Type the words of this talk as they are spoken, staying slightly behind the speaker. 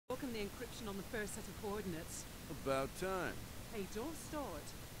broken the encryption on the first set of coordinates. About time. Hey, don't start.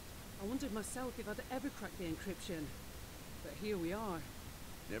 I wondered myself if I'd ever crack the encryption. But here we are.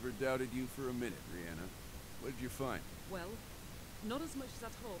 Never doubted you for a minute, Rihanna. What did you find? Well, not as much as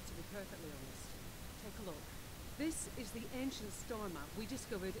I'd hoped, to be perfectly honest. Take a look. This is the ancient star map we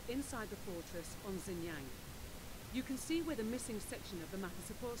discovered inside the fortress on Xinjiang. You can see where the missing section of the map is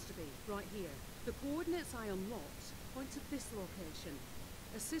supposed to be, right here. The coordinates I unlocked point to this location,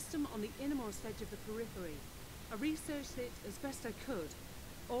 a system on the innermost edge of the periphery. I researched it as best I could.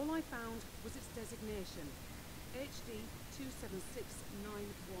 All I found was its designation, HD 276914.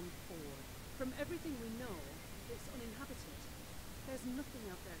 From everything we know, it's uninhabited. There's nothing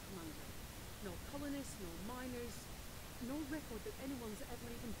out there, Commander. No colonists, no miners, no record that anyone's ever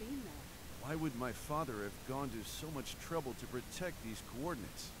even been there. Why would my father have gone to so much trouble to protect these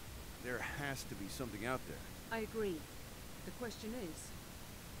coordinates? There has to be something out there. I agree. The question is,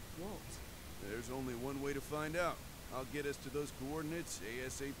 what? There's only one way to find out. I'll get us to those coordinates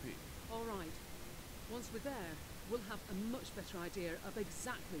ASAP. All right. Once we're there, we'll have a much better idea of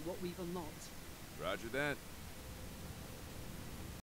exactly what we've unlocked. Roger that.